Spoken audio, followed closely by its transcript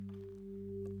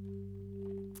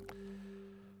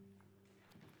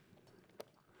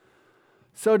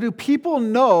So do people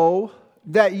know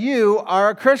that you are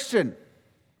a Christian?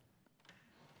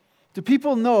 Do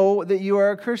people know that you are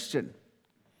a Christian?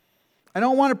 I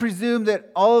don't want to presume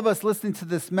that all of us listening to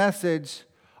this message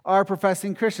are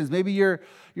professing Christians. Maybe you're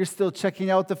still checking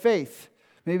out the faith.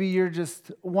 Maybe you're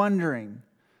just wondering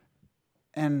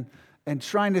and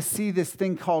trying to see this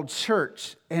thing called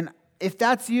church. And if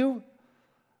that's you,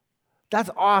 that's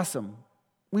awesome.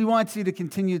 We want you to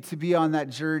continue to be on that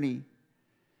journey.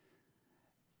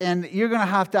 And you're going to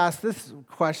have to ask this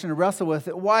question and wrestle with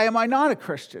it. Why am I not a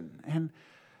Christian? And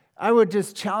I would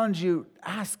just challenge you,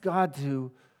 ask God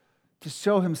to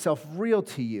show himself real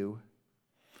to you.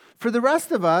 For the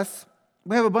rest of us,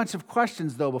 we have a bunch of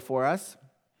questions, though, before us.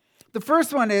 The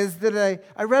first one is that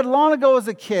I read long ago as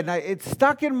a kid, and it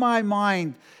stuck in my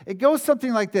mind. It goes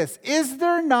something like this. Is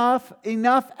there enough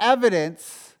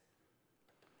evidence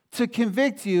to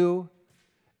convict you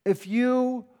if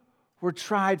you were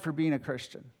tried for being a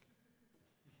Christian?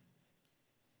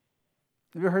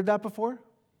 Have you heard that before?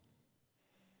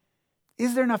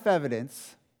 Is there enough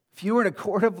evidence if you were in a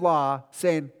court of law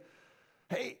saying,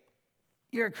 hey,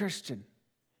 you're a Christian.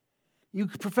 You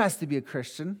profess to be a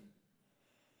Christian.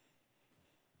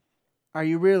 Are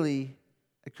you really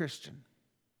a Christian?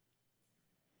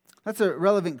 That's a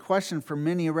relevant question for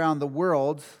many around the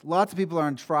world. Lots of people are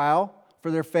on trial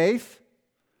for their faith.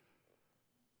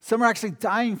 Some are actually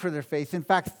dying for their faith. In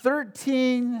fact,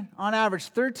 on average,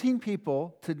 13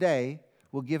 people today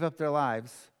will give up their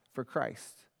lives for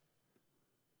Christ.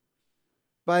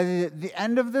 By the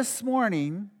end of this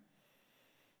morning,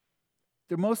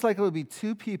 there most likely will be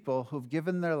 2 people who've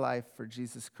given their life for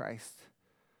Jesus Christ,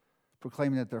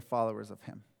 proclaiming that they're followers of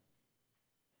him.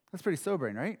 That's pretty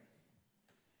sobering, right?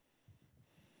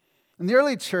 In the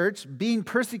early church, being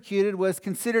persecuted was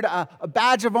considered a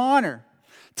badge of honor.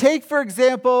 Take, for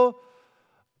example,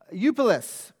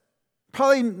 Eupolis.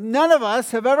 Probably none of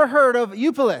us have ever heard of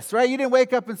Eupolis, right? You didn't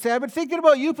wake up and say, I've been thinking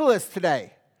about Eupolis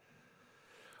today.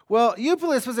 Well,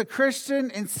 Eupolis was a Christian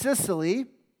in Sicily,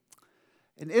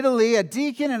 in Italy, a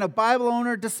deacon and a Bible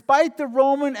owner, despite the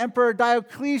Roman Emperor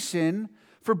Diocletian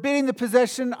forbidding the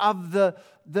possession of the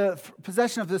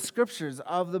possession of the scriptures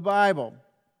of the Bible.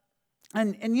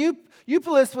 And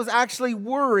Eupolis was actually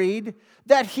worried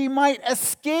that he might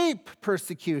escape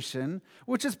persecution,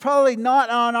 which is probably not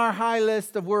on our high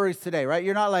list of worries today, right?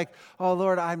 You're not like, oh,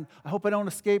 Lord, I hope I don't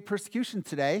escape persecution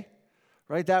today,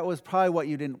 right? That was probably what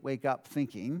you didn't wake up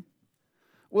thinking.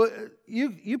 Well,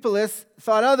 Eupolis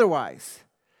thought otherwise.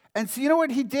 And so you know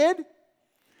what he did?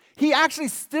 He actually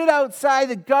stood outside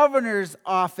the governor's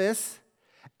office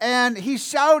and he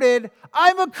shouted,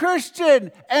 I'm a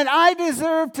Christian and I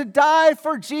deserve to die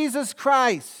for Jesus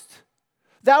Christ.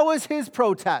 That was his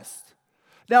protest.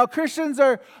 Now, Christians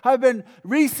have been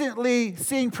recently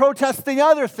seeing protesting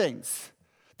other things.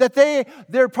 That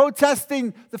they're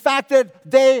protesting the fact that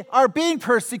they are being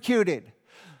persecuted.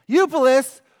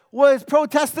 Eupolis was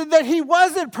protesting that he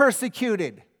wasn't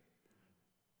persecuted.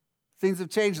 Things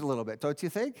have changed a little bit, don't you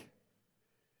think?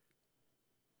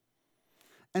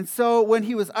 And so when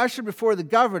he was ushered before the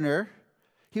governor,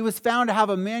 he was found to have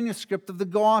a manuscript of the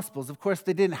Gospels. Of course,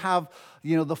 they didn't have,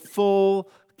 the full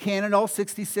canon, all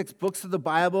 66 books of the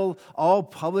Bible, all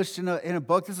published in a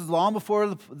book. This is long before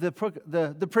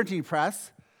the printing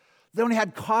press. They only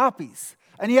had copies.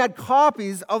 And he had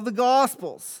copies of the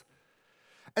Gospels.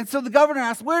 And so the governor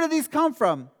asked, where did these come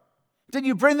from? Did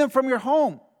you bring them from your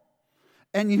home?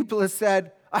 And Eupolis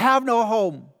said, I have no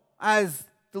home, as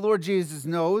the Lord Jesus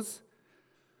knows.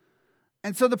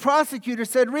 And so the prosecutor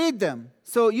said, read them.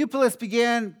 So Eupolis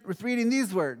began with reading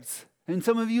these words. And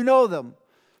some of you know them.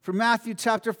 From Matthew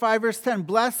chapter 5, verse 10.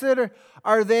 Blessed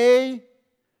are they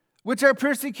which are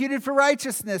persecuted for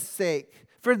righteousness' sake,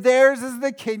 for theirs is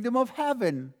the kingdom of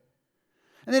heaven.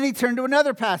 And then he turned to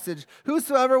another passage.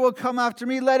 Whosoever will come after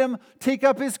me, let him take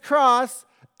up his cross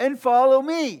and follow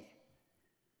me.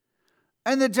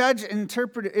 And the judge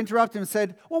interrupted him and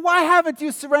said, well, why haven't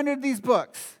you surrendered these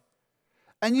books?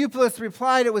 And Eupolis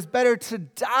replied, it was better to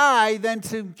die than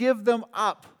to give them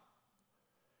up.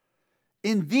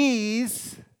 In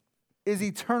these is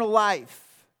eternal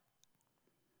life.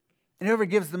 And whoever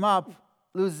gives them up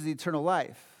loses eternal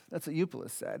life. That's what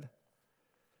Eupolis said.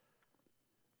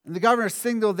 And the governor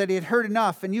signaled that he had heard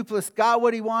enough, and Eupolis got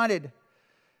what he wanted.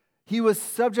 He was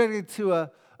subjected to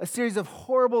a series of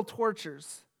horrible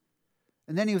tortures.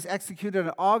 And then he was executed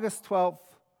on August 12th,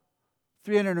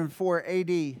 304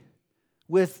 AD,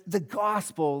 with the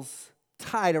Gospels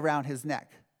tied around his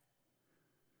neck.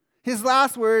 His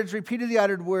last words, repeatedly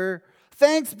uttered, were,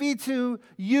 thanks be to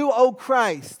you, O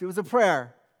Christ. It was a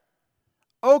prayer.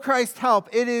 O Christ, help.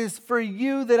 It is for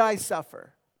you that I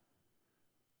suffer.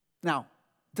 Now,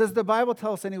 does the Bible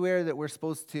tell us anywhere that we're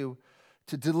supposed to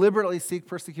deliberately seek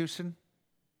persecution?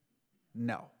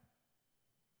 No.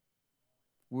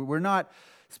 We're not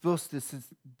supposed to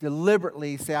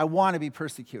deliberately say, I want to be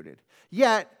persecuted.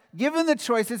 Yet, given the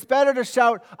choice, it's better to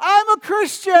shout, I'm a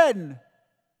Christian,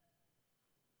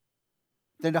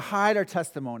 than to hide our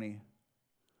testimony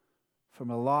from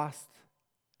a lost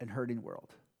and hurting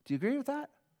world. Do you agree with that?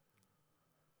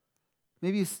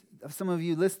 Maybe some of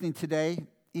you listening today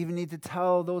even need to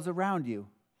tell those around you.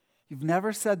 You've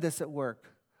never said this at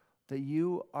work, that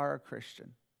you are a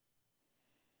Christian.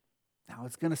 Now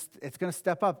it's gonna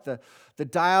step up. The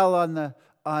dial on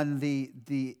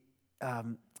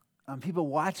people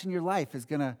watching your life is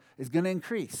gonna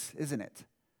increase, isn't it?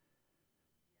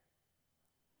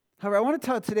 However, I want to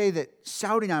tell you today that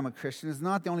shouting I'm a Christian is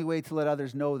not the only way to let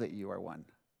others know that you are one.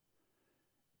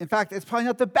 In fact, it's probably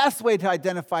not the best way to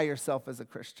identify yourself as a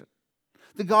Christian.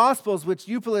 The Gospels, which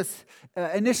Eupolis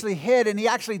initially hid and he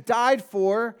actually died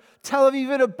for, tell of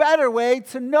even a better way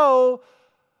to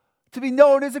be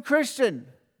known as a Christian.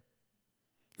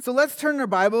 So let's turn our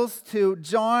Bibles to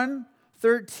John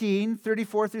 13,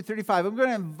 34 through 35. I'm going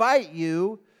to invite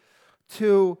you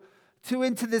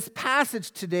into this passage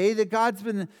today that God's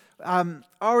been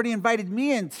already invited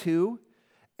me into.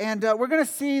 And we're going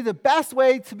to see the best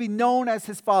way to be known as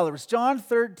his followers. John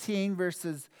 13,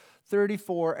 verses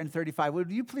 34 and 35.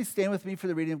 Would you please stand with me for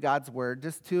the reading of God's word?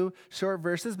 Just 2 short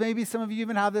verses. Maybe some of you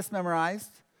even have this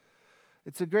memorized.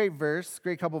 It's a great verse,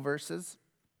 great couple verses.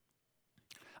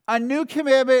 A new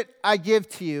commandment I give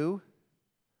to you,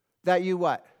 that you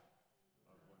what?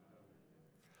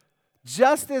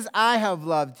 Just as I have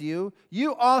loved you,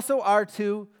 you also are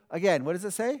to, again, what does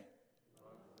it say?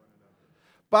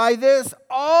 By this,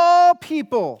 all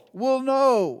people will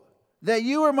know that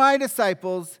you are my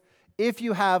disciples if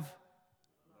you have.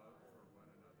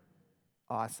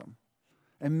 Awesome.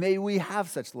 And may we have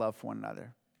such love for one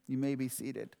another. You may be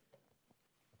seated.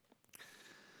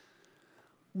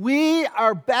 We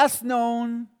are best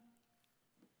known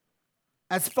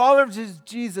as followers of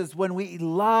Jesus when we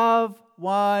love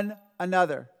one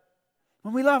another.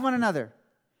 When we love one another.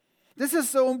 This is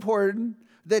so important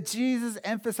that Jesus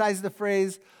emphasized the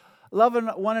phrase, loving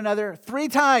one another 3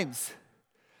 times.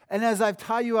 And as I've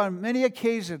taught you on many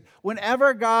occasions,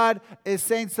 whenever God is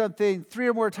saying something 3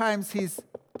 or more times, he's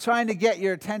trying to get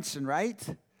your attention, right?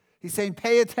 He's saying,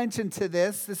 pay attention to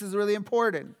this. This is really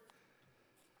important.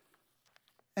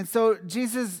 And so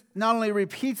Jesus not only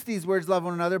repeats these words, love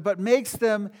one another, but makes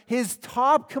them his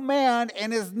top command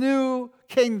in his new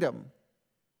kingdom.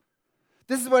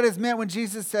 This is what is meant when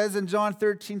Jesus says in John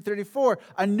 13:34,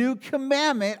 a new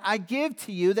commandment I give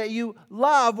to you, that you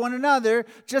love one another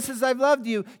just as I've loved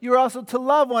you. You are also to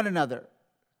love one another.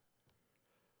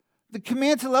 The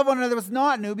command to love one another was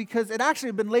not new because it actually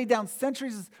had been laid down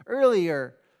centuries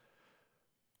earlier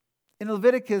in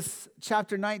Leviticus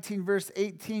chapter 19, verse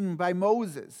 18 by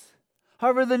Moses.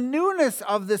 However, the newness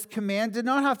of this command did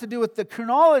not have to do with the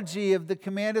chronology of the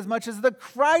command as much as the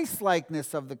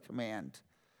Christ-likeness of the command.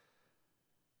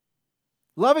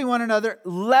 Loving one another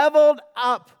leveled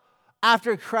up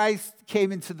after Christ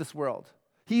came into this world.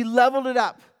 He leveled it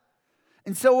up.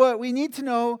 And so we need to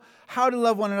know how to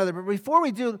love one another. But before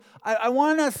we do, I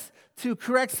want us to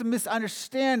correct some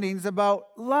misunderstandings about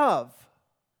love.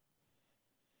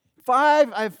 I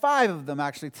have 5 of them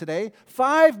actually today.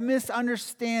 5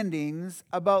 misunderstandings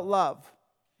about love.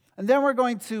 And then we're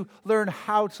going to learn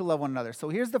how to love one another. So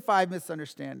here's the 5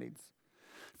 misunderstandings.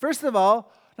 First of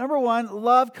all, number 1,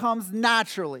 love comes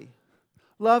naturally.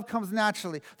 Love comes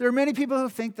naturally. There are many people who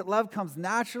think that love comes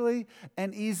naturally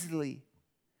and easily,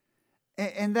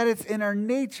 and that it's in our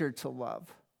nature to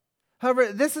love.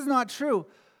 However, this is not true.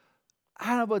 I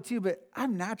don't know about you, but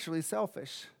I'm naturally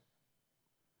selfish.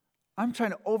 I'm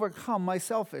trying to overcome my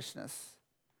selfishness.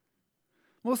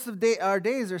 Most of our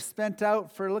days are spent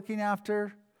out for looking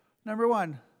after number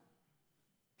 1.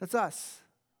 That's us.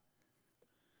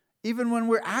 Even when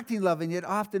we're acting loving, it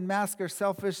often masks our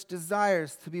selfish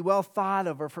desires to be well thought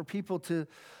of or for people to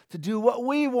do what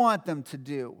we want them to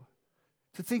do,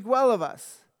 to think well of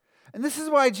us. And this is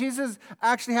why Jesus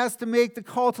actually has to make the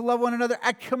call to love one another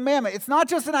a commandment. It's not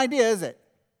just an idea, is it?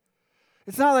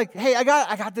 It's not like, hey, I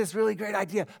got this really great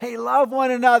idea. Hey, love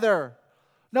one another.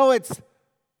 No, it's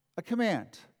a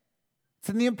command. It's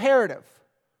in the imperative.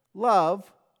 Love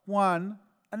one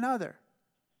another.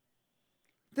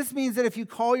 This means that if you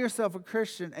call yourself a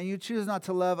Christian and you choose not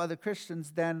to love other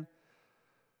Christians, then,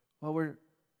 well, we're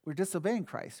disobeying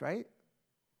Christ, right?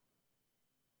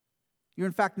 You're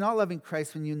in fact not loving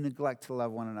Christ when you neglect to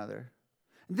love one another.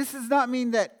 And this does not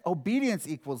mean that obedience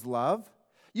equals love.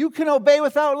 You can obey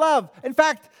without love. In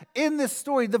fact, in this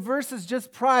story, the verses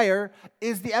just prior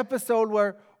is the episode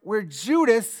where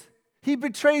Judas, he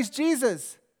betrays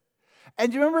Jesus.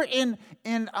 And you remember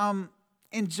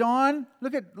in John,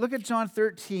 look at John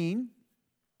 13,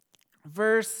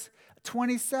 verse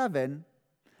 27,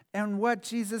 and what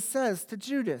Jesus says to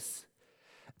Judas.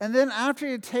 And then after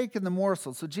he had taken the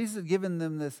morsel, so Jesus had given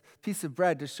them this piece of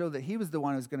bread to show that he was the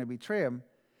one who was going to betray him.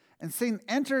 And Satan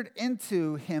entered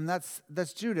into him, that's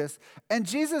Judas. And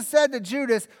Jesus said to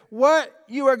Judas, what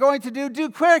you are going to do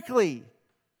quickly.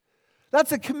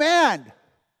 That's a command.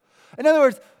 In other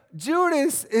words,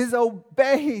 Judas is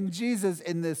obeying Jesus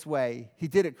in this way. He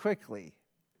did it quickly.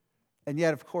 And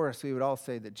yet, of course, we would all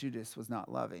say that Judas was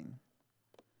not loving.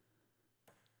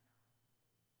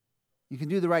 You can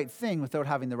do the right thing without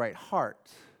having the right heart,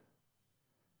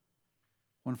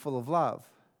 one full of love.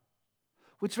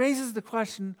 Which raises the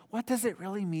question, what does it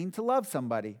really mean to love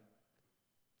somebody?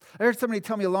 I heard somebody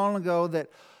tell me long ago that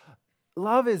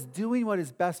love is doing what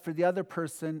is best for the other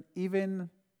person, even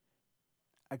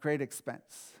at great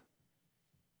expense.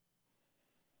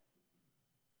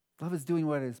 Love is doing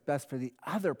what is best for the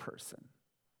other person,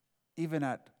 even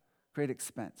at great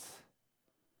expense.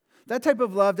 That type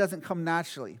of love doesn't come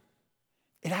naturally.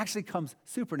 It actually comes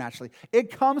supernaturally.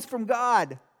 It comes from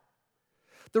God.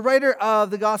 The writer of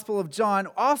the Gospel of John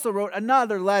also wrote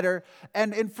another letter,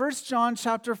 and in 1 John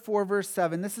chapter 4, verse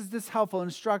 7, this is helpful,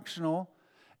 instructional.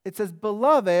 It says,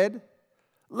 "Beloved,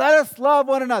 let us love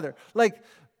one another." Like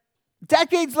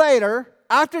decades later,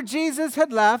 after Jesus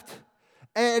had left,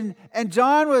 and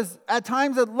John was at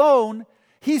times alone,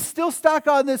 he's still stuck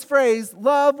on this phrase,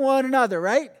 love one another,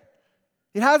 right?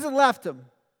 It hasn't left him.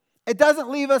 It doesn't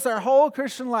leave us our whole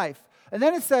Christian life. And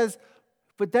then it says,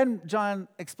 but then John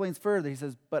explains further. He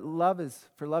says, but love is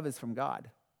from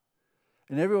God.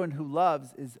 And everyone who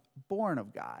loves is born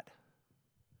of God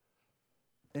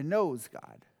and knows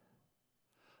God.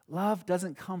 Love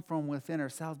doesn't come from within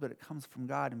ourselves, but it comes from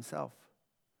God himself.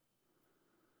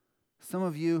 Some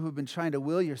of you who've been trying to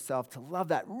will yourself to love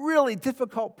that really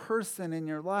difficult person in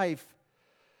your life,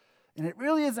 and it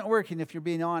really isn't working if you're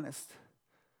being honest.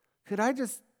 Could I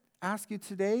just ask you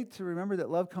today to remember that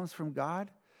love comes from God?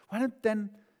 Why don't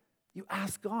then you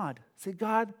ask God? Say,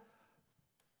 God,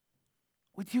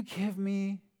 would you give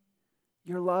me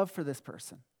your love for this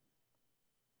person?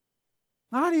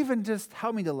 Not even just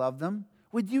help me to love them.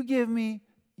 Would you give me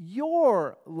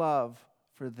your love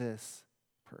for this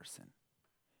person?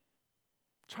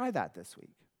 Try that this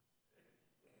week.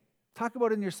 Talk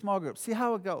about it in your small group. See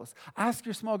how it goes. Ask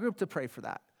your small group to pray for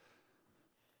that.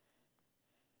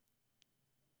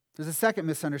 There's a second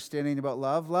misunderstanding about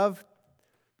love. Love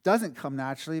doesn't come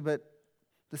naturally, but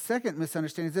the second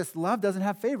misunderstanding is this: love doesn't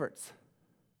have favorites.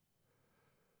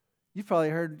 You've probably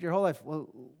heard your whole life, well,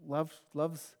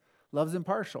 love's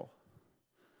impartial.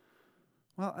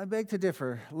 Well, I beg to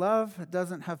differ. Love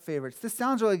doesn't have favorites. This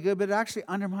sounds really good, but it actually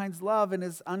undermines love and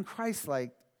is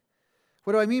unchristlike.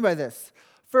 What do I mean by this?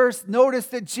 First, notice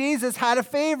that Jesus had a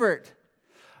favorite.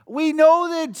 We know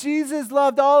that Jesus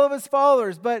loved all of his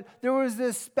followers, but there was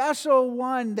this special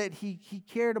one that he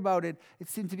cared about. It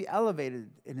seemed to be elevated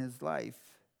in his life.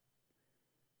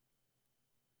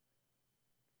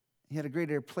 He had a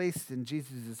greater place in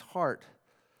Jesus' heart.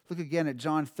 Look again at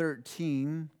John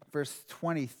 13, verse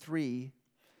 23.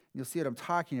 You'll see what I'm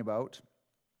talking about.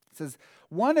 It says,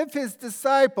 one of his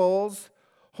disciples,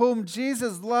 whom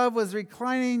Jesus loved, was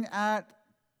reclining at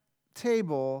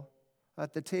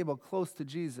the table close to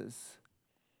Jesus.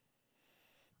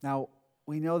 Now,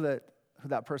 we know that who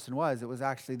that person was. It was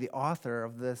actually the author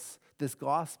of this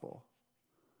gospel.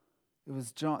 It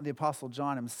was John, the Apostle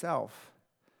John himself.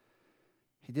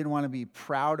 He didn't want to be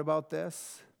proud about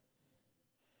this,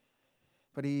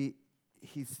 but he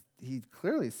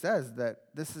clearly says that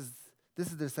this is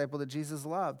the disciple that Jesus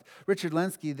loved. Richard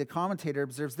Lenski, the commentator,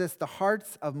 observes this: the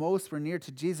hearts of most were near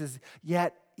to Jesus,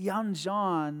 yet young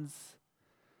John's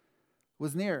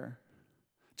was near.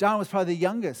 John was probably the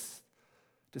youngest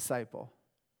disciple.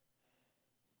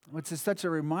 Which is such a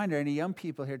reminder, any young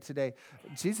people here today,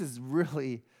 Jesus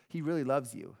really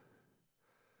loves you.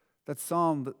 That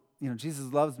psalm,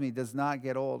 Jesus loves me, does not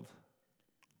get old.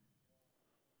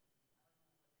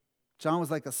 John was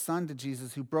like a son to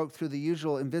Jesus who broke through the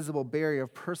usual invisible barrier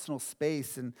of personal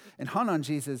space and hung on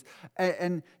Jesus.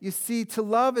 And you see, to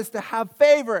love is to have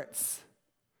favorites.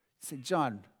 You say,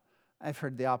 John, I've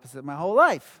heard the opposite my whole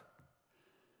life.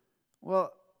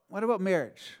 Well, what about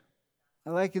marriage? I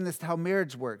liken this to how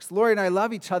marriage works. Lori and I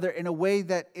love each other in a way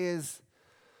that is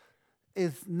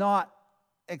not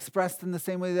expressed in the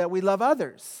same way that we love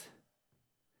others.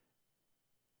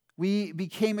 We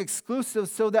became exclusive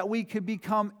so that we could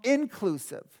become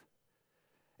inclusive.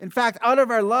 In fact, out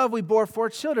of our love, we bore 4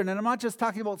 children. And I'm not just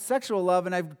talking about sexual love,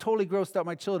 and I've totally grossed out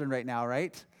my children right now,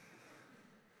 right?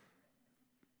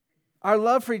 Our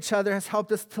love for each other has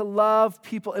helped us to love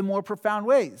people in more profound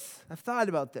ways. I've thought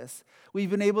about this. We've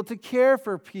been able to care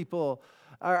for people,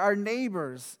 our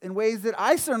neighbors, in ways that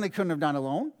I certainly couldn't have done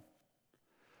alone.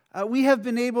 We have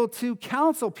been able to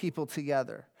counsel people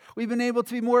together. We've been able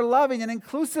to be more loving and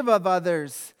inclusive of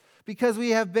others because we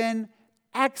have been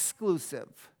exclusive.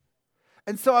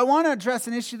 And so I want to address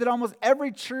an issue that almost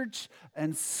every church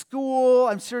and school,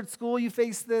 I'm sure at school you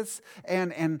face this,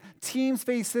 and teams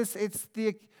face this.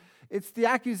 It's the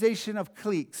accusation of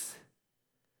cliques.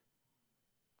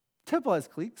 Temple has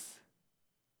cliques.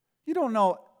 You don't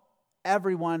know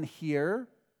everyone here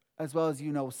as well as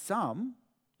you know some.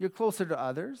 You're closer to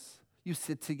others. You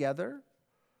sit together.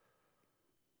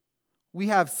 We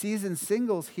have seasoned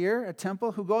singles here at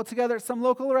Temple who go together at some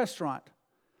local restaurant.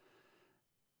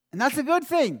 And that's a good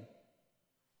thing.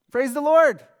 Praise the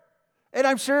Lord. And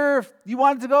I'm sure if you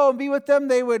wanted to go and be with them,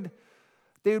 they would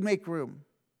make room.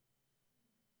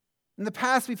 In the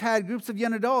past, we've had groups of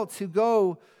young adults who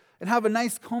go and have a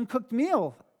nice home-cooked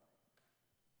meal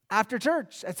after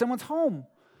church at someone's home.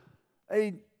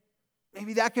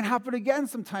 Maybe that can happen again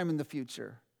sometime in the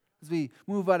future as we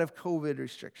move out of COVID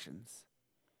restrictions.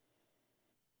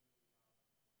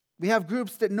 We have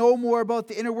groups that know more about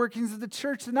the inner workings of the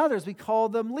church than others. We call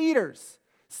them leaders,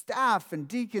 staff, and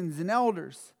deacons and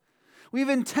elders. We've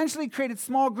intentionally created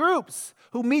small groups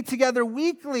who meet together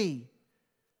weekly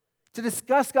to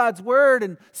discuss God's word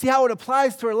and see how it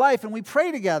applies to our life, and we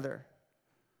pray together.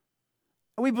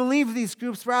 And we believe these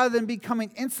groups, rather than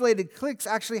becoming insulated cliques,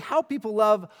 actually help people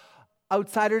love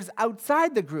outsiders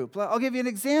outside the group. I'll give you an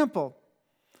example.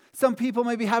 Some people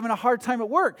may be having a hard time at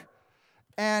work,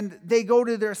 and they go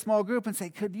to their small group and say,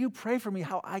 could you pray for me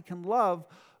how I can love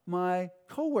my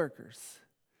coworkers?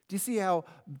 Do you see how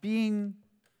being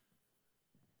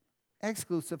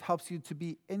exclusive helps you to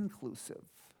be inclusive?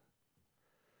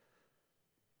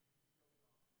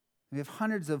 We have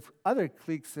hundreds of other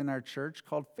cliques in our church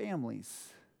called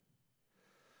families.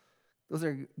 Those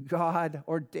are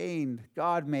God-ordained,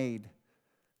 God-made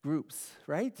groups,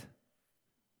 right?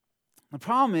 The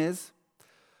problem is,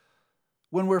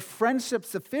 when we're friendship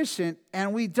sufficient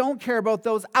and we don't care about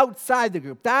those outside the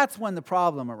group, that's when the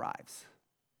problem arrives.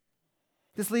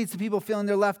 This leads to people feeling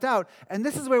they're left out. And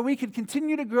this is where we can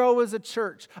continue to grow as a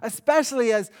church,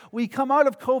 especially as we come out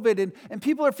of COVID and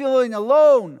people are feeling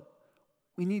alone.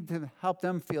 We need to help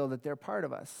them feel that they're part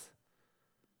of us.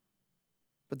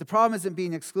 But the problem isn't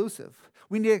being exclusive.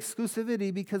 We need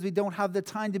exclusivity because we don't have the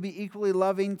time to be equally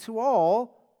loving to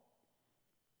all.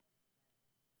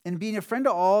 And being a friend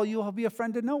to all, you'll be a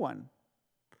friend to no one.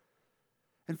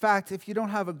 In fact, if you don't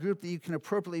have a group that you can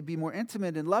appropriately be more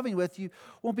intimate and loving with, you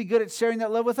won't be good at sharing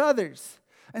that love with others.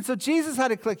 And so Jesus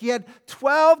had a clique. He had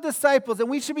 12 disciples, and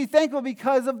we should be thankful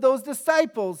because of those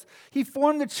disciples. He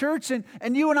formed the church, and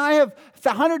you and I have,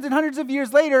 hundreds and hundreds of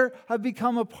years later, have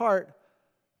become a part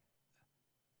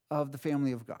of the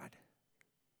family of God.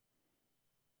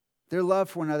 Their love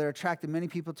for one another attracted many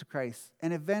people to Christ.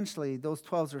 And eventually, those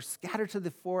 12 were scattered to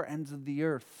the 4 ends of the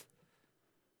earth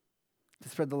to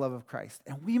spread the love of Christ.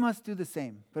 And we must do the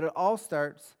same. But it all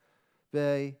starts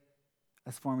by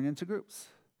us forming into groups.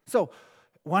 So,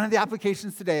 one of the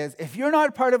applications today is, if you're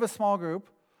not part of a small group,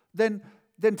 then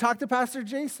talk to Pastor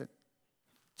Jason.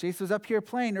 Jason was up here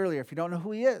playing earlier, if you don't know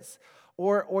who he is.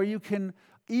 Or you can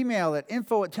email at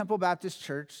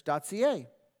info@templebaptistchurch.ca.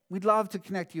 We'd love to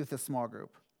connect you with a small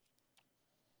group.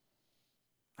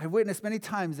 I've witnessed many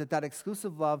times that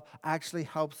exclusive love actually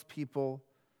helps people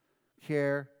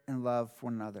care and love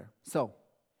one another. So,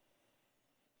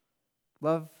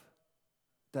 love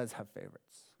does have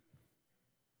favorites.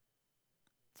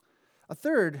 A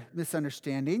third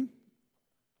misunderstanding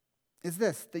is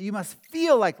this, that you must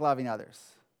feel like loving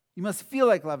others. You must feel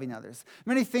like loving others.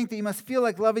 Many think that you must feel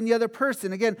like loving the other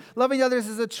person. Again, loving others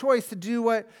is a choice to do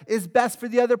what is best for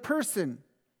the other person.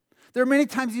 There are many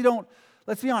times you don't,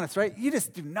 let's be honest, right? You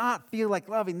just do not feel like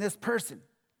loving this person.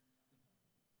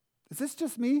 Is this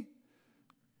just me?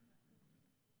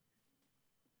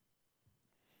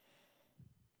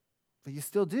 But you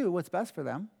still do what's best for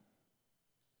them.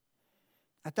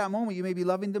 At that moment, you may be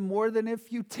loving them more than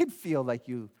if you did feel like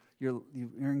you're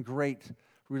in great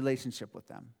relationship with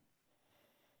them.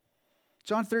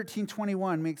 John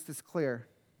 13:21 makes this clear.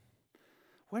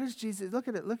 What is Jesus? Look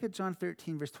at it. Look at John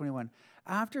 13, verse 21.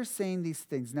 After saying these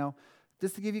things, now,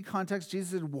 just to give you context,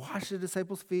 Jesus had washed the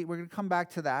disciples' feet. We're going to come back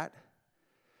to that.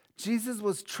 Jesus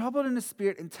was troubled in his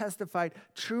spirit and testified,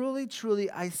 "Truly, truly,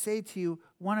 I say to you,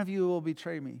 one of you will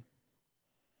betray me."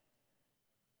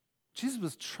 Jesus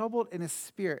was troubled in his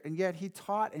spirit, and yet he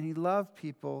taught and he loved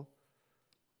people.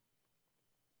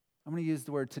 I'm going to use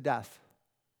the word to death,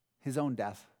 his own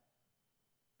death.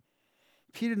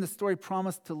 Peter in the story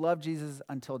promised to love Jesus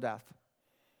until death.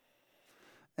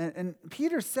 And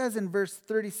Peter says in verse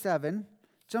 37,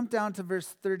 jump down to verse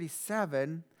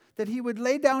 37, that he would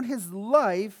lay down his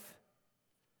life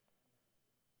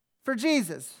for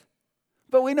Jesus.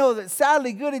 But we know that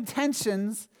sadly, good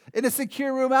intentions in a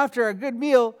secure room after a good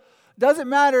meal doesn't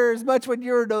matter as much when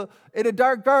you're in a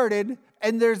dark garden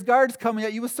and there's guards coming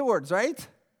at you with swords, right?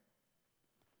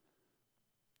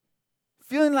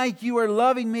 Feeling like you are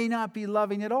loving may not be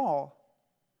loving at all.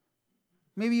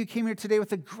 Maybe you came here today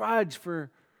with a grudge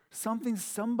for something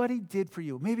somebody did for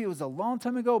you. Maybe it was a long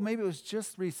time ago. Maybe it was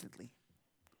just recently.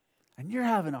 And you're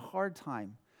having a hard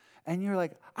time. And you're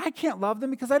like, I can't love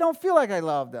them because I don't feel like I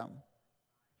love them.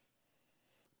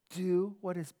 Do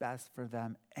what is best for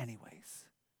them anyways.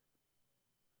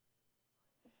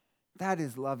 That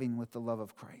is loving with the love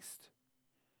of Christ.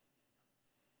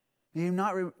 May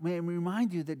I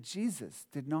remind you that Jesus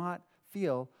did not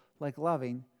feel like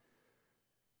loving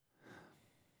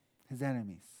his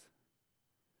enemies.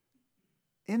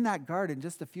 In that garden,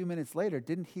 just a few minutes later,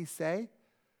 didn't he say,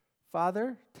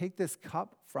 "Father, take this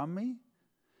cup from me"?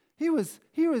 He was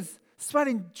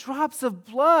sweating drops of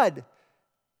blood.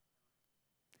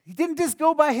 He didn't just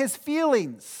go by his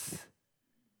feelings,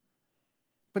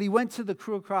 but he went to the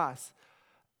cruel cross.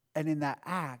 And in that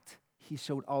act, he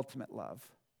showed ultimate love.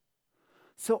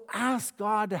 So ask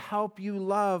God to help you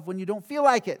love when you don't feel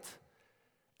like it.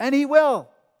 And he will.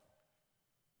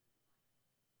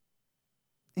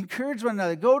 Encourage one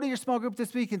another. Go to your small group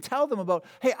this week and tell them about,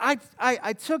 hey,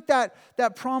 I took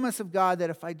that promise of God that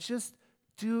if I just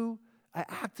I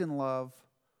act in love,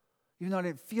 even though I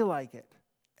didn't feel like it.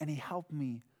 And he helped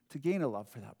me to gain a love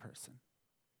for that person.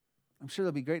 I'm sure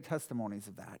there'll be great testimonies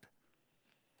of that.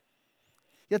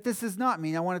 Yet this does not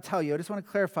mean, I want to tell you, I just want to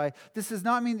clarify, this does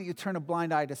not mean that you turn a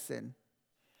blind eye to sin,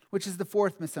 which is the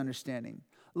fourth misunderstanding.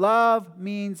 Love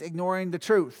means ignoring the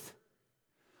truth.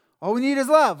 All we need is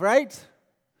love, right?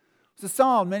 It was a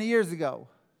psalm many years ago.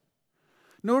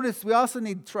 Notice we also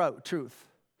need truth.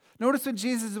 Notice when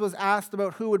Jesus was asked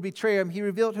about who would betray him, he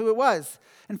revealed who it was.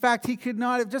 In fact, he could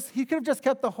have just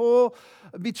kept the whole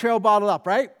betrayal bottled up,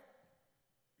 right?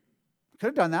 Could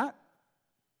have done that.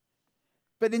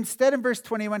 But instead, in verse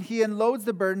 21, he unloads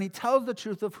the burden. He tells the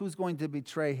truth of who's going to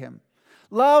betray him.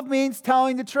 Love means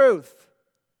telling the truth.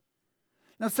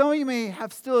 Now, some of you may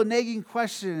have still a nagging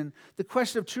question, the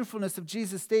question of truthfulness of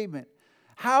Jesus' statement.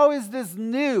 How is this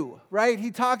new, right?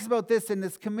 He talks about this in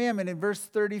this commandment in verse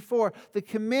 34. The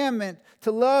commandment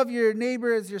to love your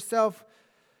neighbor as yourself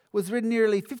was written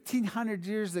nearly 1,500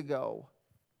 years ago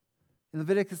in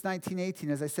Leviticus 19:18,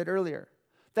 as I said earlier.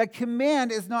 That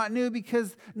command is not new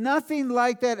because nothing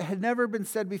like that had never been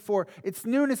said before. Its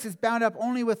newness is bound up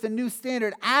only with a new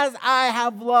standard, as I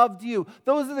have loved you.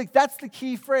 That's the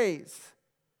key phrase.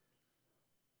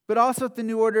 But also with the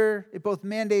new order, it both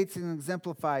mandates and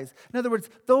exemplifies. In other words,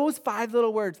 those 5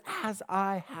 little words, as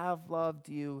I have loved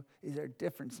you, is our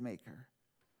difference maker.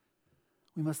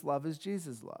 We must love as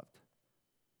Jesus loved.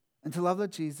 And to love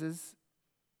like Jesus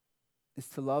is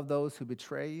to love those who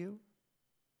betray you,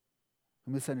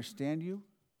 who misunderstand you,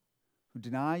 who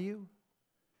deny you,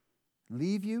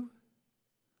 leave you,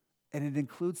 and it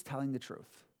includes telling the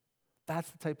truth.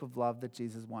 That's the type of love that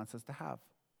Jesus wants us to have.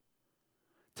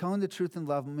 Telling the truth in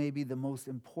love may be the most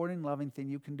important loving thing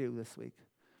you can do this week.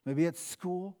 Maybe at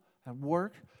school, at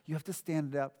work, you have to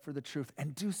stand up for the truth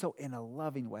and do so in a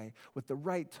loving way with the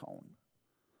right tone.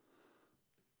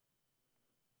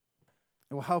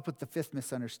 It will help with the 5th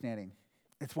misunderstanding.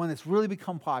 It's one that's really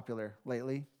become popular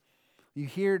lately. You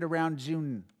hear it around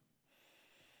June.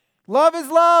 Love is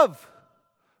love,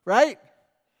 right?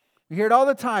 We hear it all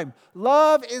the time.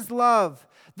 Love is love.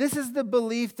 This is the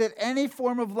belief that any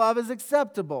form of love is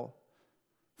acceptable,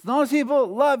 as long as people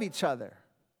love each other.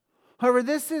 However,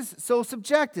 this is so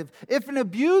subjective. If an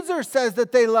abuser says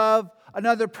that they love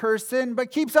another person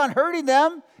but keeps on hurting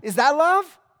them, is that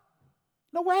love?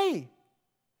 No way.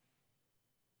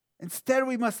 Instead,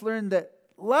 we must learn that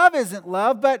love isn't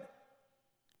love, but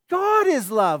God is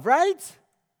love, right?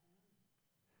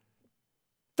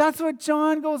 That's what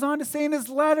John goes on to say in his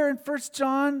letter in 1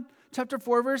 John chapter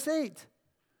 4, verse 8.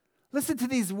 Listen to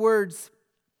these words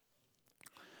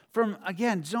from,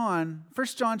 again, 1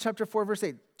 John chapter 4, verse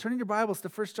 8. Turn in your Bibles to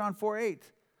 1 John 4, 8.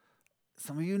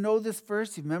 Some of you know this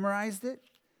verse. You've memorized it.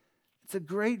 It's a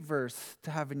great verse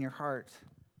to have in your heart.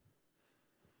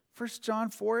 1 John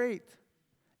 4:8.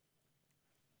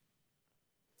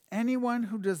 Anyone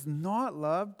who does not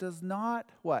love does not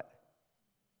what?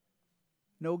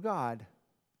 Know God.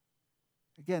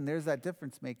 Again, there's that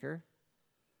difference maker.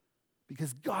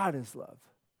 Because God is love.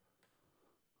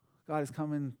 God has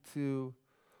come into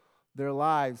their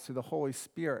lives through the Holy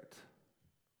Spirit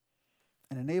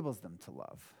and enables them to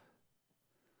love.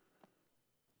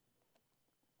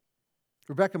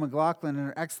 Rebecca McLaughlin, in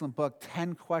her excellent book,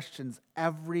 10 Questions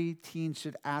Every Teen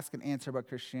Should Ask and Answer About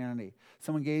Christianity.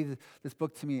 Someone gave this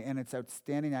book to me, and it's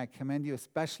outstanding. I commend you,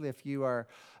 especially if you are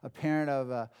a parent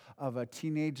of a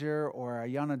teenager or a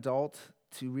young adult,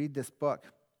 to read this book.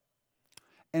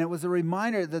 And it was a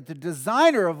reminder that the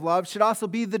designer of love should also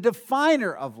be the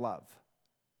definer of love.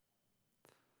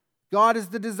 God is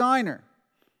the designer.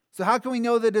 So how can we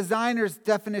know the designer's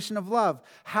definition of love?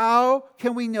 How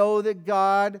can we know that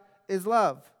God is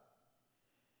love?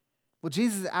 Well,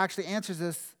 Jesus actually answers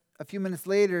this a few minutes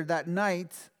later that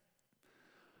night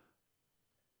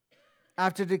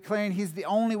after declaring he's the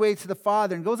only way to the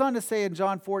Father, and goes on to say in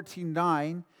John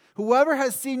 14:9, whoever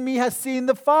has seen me has seen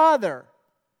the Father.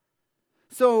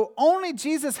 So only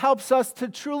Jesus helps us to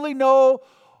truly know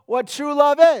what true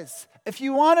love is. If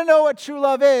you want to know what true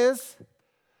love is,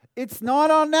 it's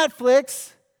not on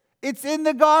Netflix, it's in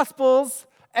the Gospels,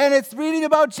 and it's reading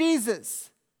about Jesus.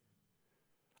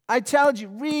 I challenge you,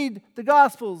 read the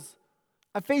Gospels.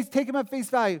 Take them at face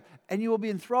value, and you will be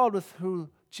enthralled with who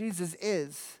Jesus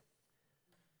is.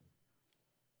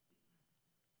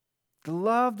 The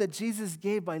love that Jesus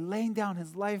gave by laying down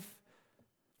his life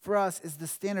for us is the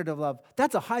standard of love.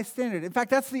 That's a high standard. In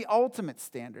fact, that's the ultimate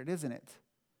standard, isn't it?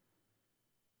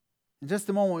 In just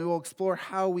a moment, we will explore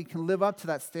how we can live up to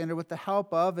that standard with the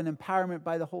help of and empowerment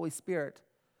by the Holy Spirit.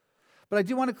 But I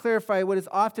do want to clarify what is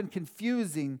often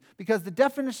confusing, because the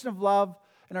definition of love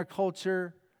in our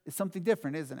culture is something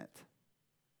different, isn't it?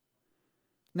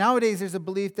 Nowadays, there's a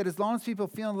belief that as long as people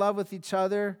feel in love with each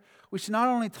other, we should not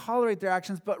only tolerate their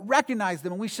actions, but recognize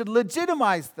them, and we should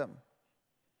legitimize them.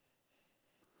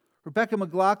 Rebecca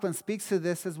McLaughlin speaks to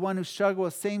this as one who struggled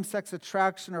with same-sex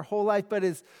attraction her whole life, but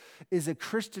is a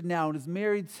Christian now and is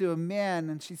married to a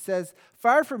man. And she says,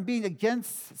 far from being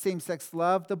against same-sex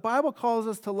love, the Bible calls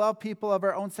us to love people of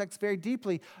our own sex very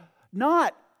deeply,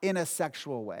 not in a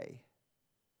sexual way.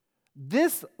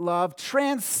 This love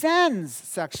transcends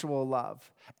sexual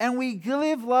love. And we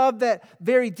live love that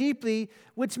very deeply,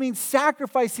 which means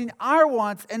sacrificing our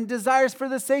wants and desires for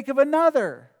the sake of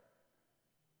another.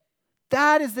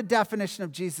 That is the definition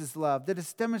of Jesus' love that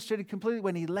is demonstrated completely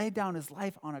when he laid down his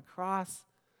life on a cross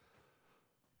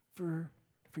for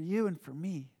you and for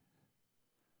me.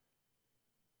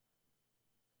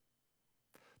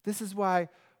 This is why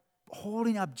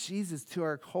holding up Jesus to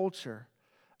our culture,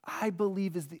 I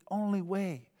believe, is the only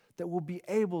way that we'll be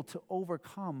able to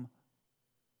overcome.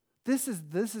 This is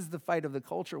the fight of the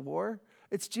culture war.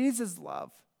 It's Jesus'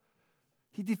 love.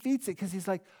 He defeats it because he's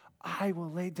like, I will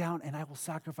lay down and I will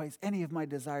sacrifice any of my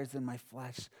desires in my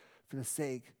flesh for the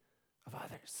sake of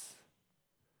others.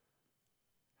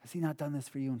 Has he not done this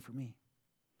for you and for me?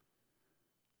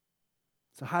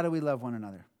 So how do we love one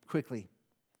another? Quickly,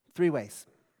 3 ways.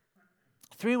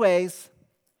 3 ways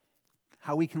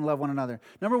how we can love one another.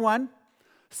 Number 1,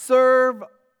 serve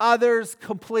others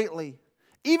completely,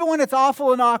 even when it's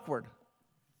awful and awkward.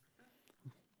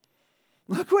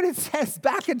 Look what it says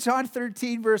back in John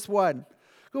 13, verse 1.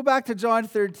 Go back to John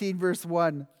 13, verse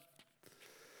 1.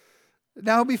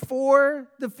 Now, before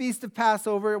the feast of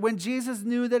Passover, when Jesus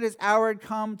knew that his hour had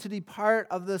come to depart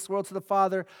of this world to the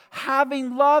Father,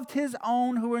 having loved his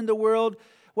own who were in the world,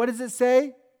 what does it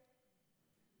say?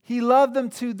 He loved them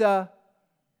to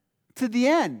the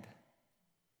end.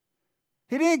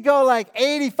 He didn't go like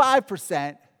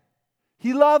 85%.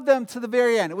 He loved them to the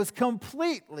very end. It was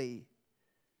completely.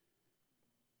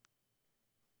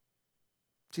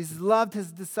 Jesus loved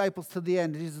his disciples to the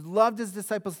end. Jesus loved his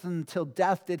disciples until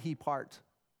death did he part.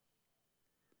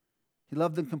 He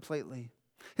loved them completely.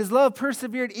 His love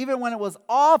persevered even when it was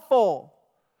awful,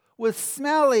 with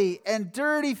smelly and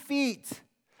dirty feet.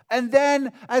 And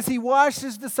then as he washed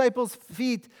his disciples'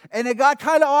 feet, and it got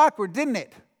kind of awkward, didn't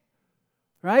it?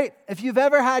 Right? If you've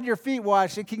ever had your feet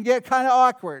washed, it can get kind of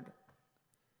awkward.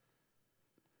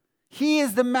 He,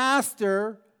 as the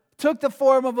master, took the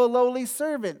form of a lowly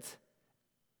servant.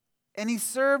 And he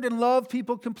served and loved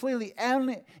people completely,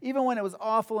 and even when it was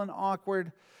awful and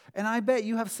awkward. And I bet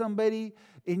you have somebody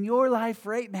in your life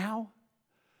right now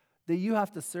that you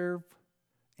have to serve,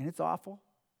 and it's awful.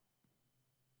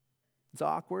 It's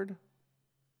awkward.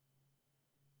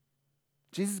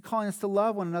 Jesus is calling us to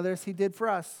love one another as he did for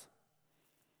us.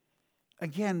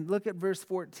 Again, look at verse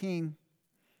 14.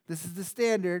 This is the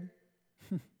standard.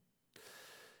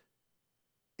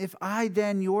 If I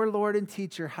then, your Lord and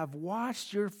teacher, have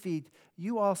washed your feet,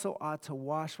 you also ought to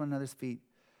wash one another's feet.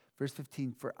 Verse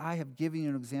 15, for I have given you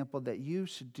an example that you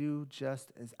should do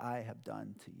just as I have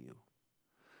done to you.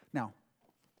 Now,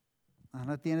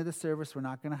 at the end of the service, we're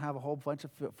not going to have a whole bunch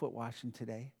of foot washing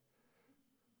today.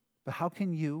 But how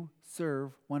can you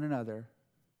serve one another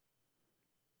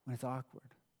when it's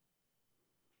awkward?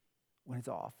 When it's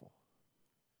awful?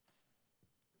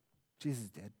 Jesus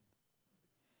did.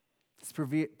 This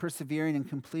persevering and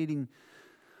completing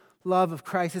love of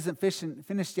Christ isn't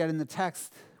finished yet in the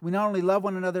text. We not only love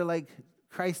one another like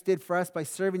Christ did for us by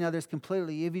serving others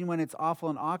completely, even when it's awful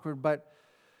and awkward, but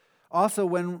also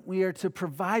when we are to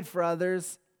provide for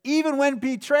others, even when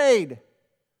betrayed.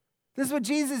 This is what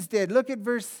Jesus did. Look at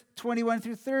verse 21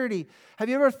 through 30. Have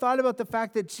you ever thought about the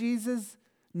fact that Jesus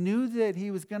knew that he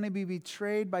was going to be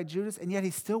betrayed by Judas, and yet he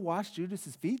still washed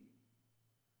Judas's feet?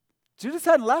 Judas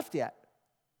hadn't left yet.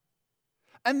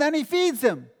 And then he feeds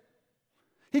him.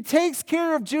 He takes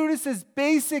care of Judas's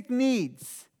basic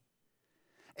needs.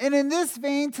 And in this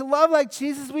vein, to love like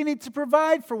Jesus, we need to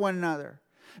provide for one another.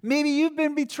 Maybe you've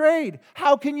been betrayed.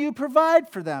 How can you provide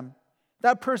for them?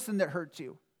 That person that hurt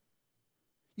you.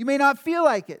 You may not feel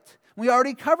like it. We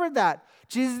already covered that.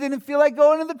 Jesus didn't feel like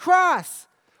going to the cross,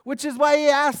 which is why he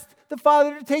asked the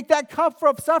Father to take that cup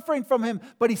of suffering from him.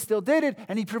 But he still did it,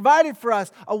 and he provided for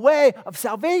us a way of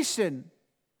salvation.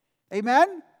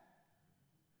 Amen?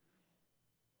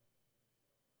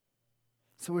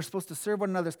 So we're supposed to serve one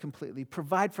another completely,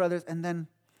 provide for others, and then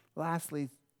lastly,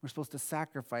 we're supposed to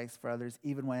sacrifice for others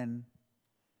even when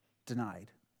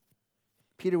denied.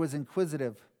 Peter was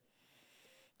inquisitive.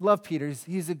 Love Peter.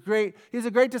 He's a great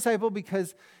disciple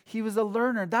because he was a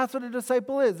learner. That's what a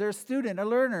disciple is. They're a student, a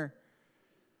learner.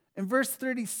 In verse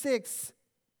 36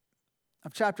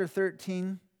 of chapter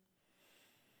 13,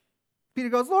 Peter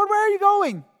goes, Lord, where are you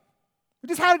going? We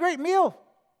just had a great meal.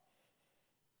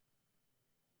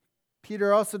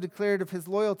 Peter also declared of his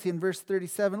loyalty in verse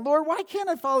 37, Lord, why can't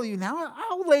I follow you now?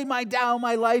 I'll lay down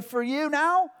my life for you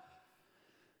now.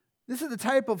 This is the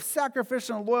type of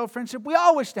sacrificial and loyal friendship we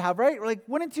all wish to have, right? Like,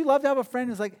 wouldn't you love to have a friend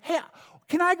who's like, hey,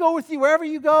 can I go with you wherever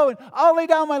you go and I'll lay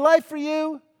down my life for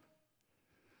you?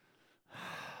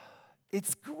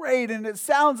 It's great and it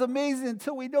sounds amazing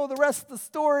until we know the rest of the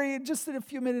story. And just in a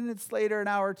few minutes later, an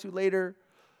hour or two later,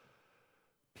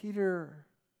 Peter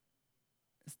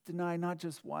is denied not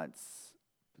just once,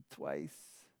 but twice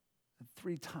and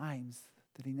 3 times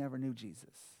that he never knew Jesus.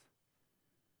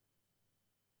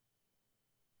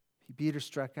 He beat or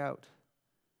struck out.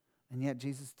 And yet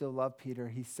Jesus still loved Peter.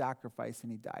 He sacrificed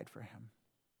and he died for him,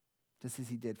 just as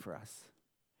he did for us.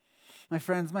 My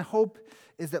friends, my hope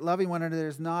is that loving one another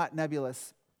is not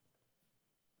nebulous,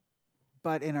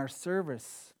 but in our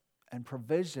service and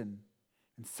provision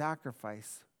and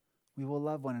sacrifice, we will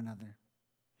love one another.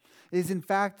 It is, in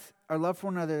fact, our love for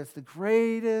one another that's the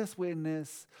greatest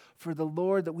witness for the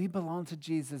Lord that we belong to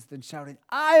Jesus than shouting,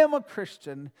 I am a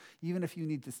Christian, even if you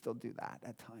need to still do that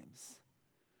at times.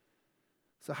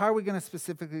 So how are we going to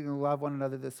specifically love one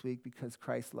another this week because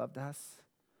Christ loved us?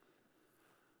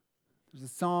 There's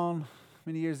a song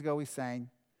many years ago we sang,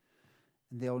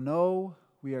 and they'll know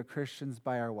we are Christians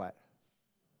by our what?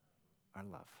 Our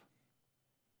love.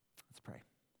 Let's pray.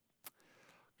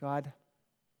 God,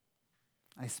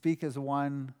 I speak as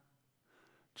one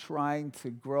trying to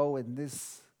grow in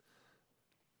this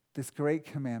great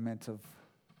commandment of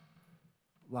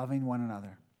loving one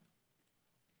another.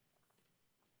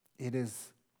 It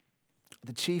is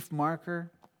the chief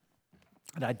marker.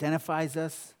 It identifies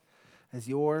us as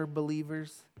your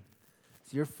believers,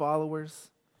 as your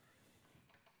followers,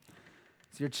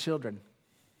 as your children.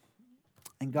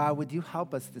 And God, would you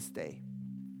help us this day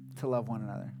to love one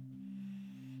another?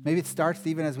 Maybe it starts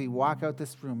even as we walk out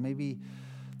this room, maybe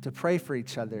to pray for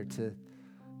each other, to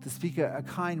speak a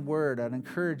kind word, an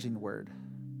encouraging word.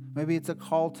 Maybe it's a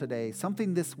call today,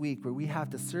 something this week where we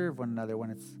have to serve one another when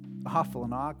it's awful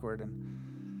and awkward,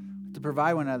 and to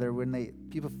provide one another when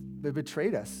people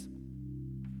betrayed us.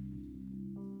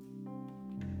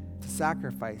 To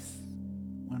sacrifice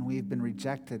when we've been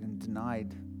rejected and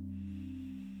denied.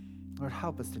 Lord,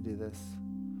 help us to do this.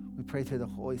 We pray through the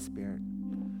Holy Spirit.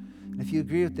 And if you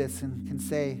agree with this and can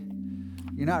say,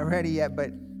 you're not ready yet,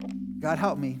 but God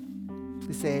help me,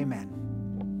 please say amen.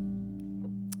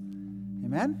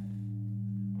 Amen?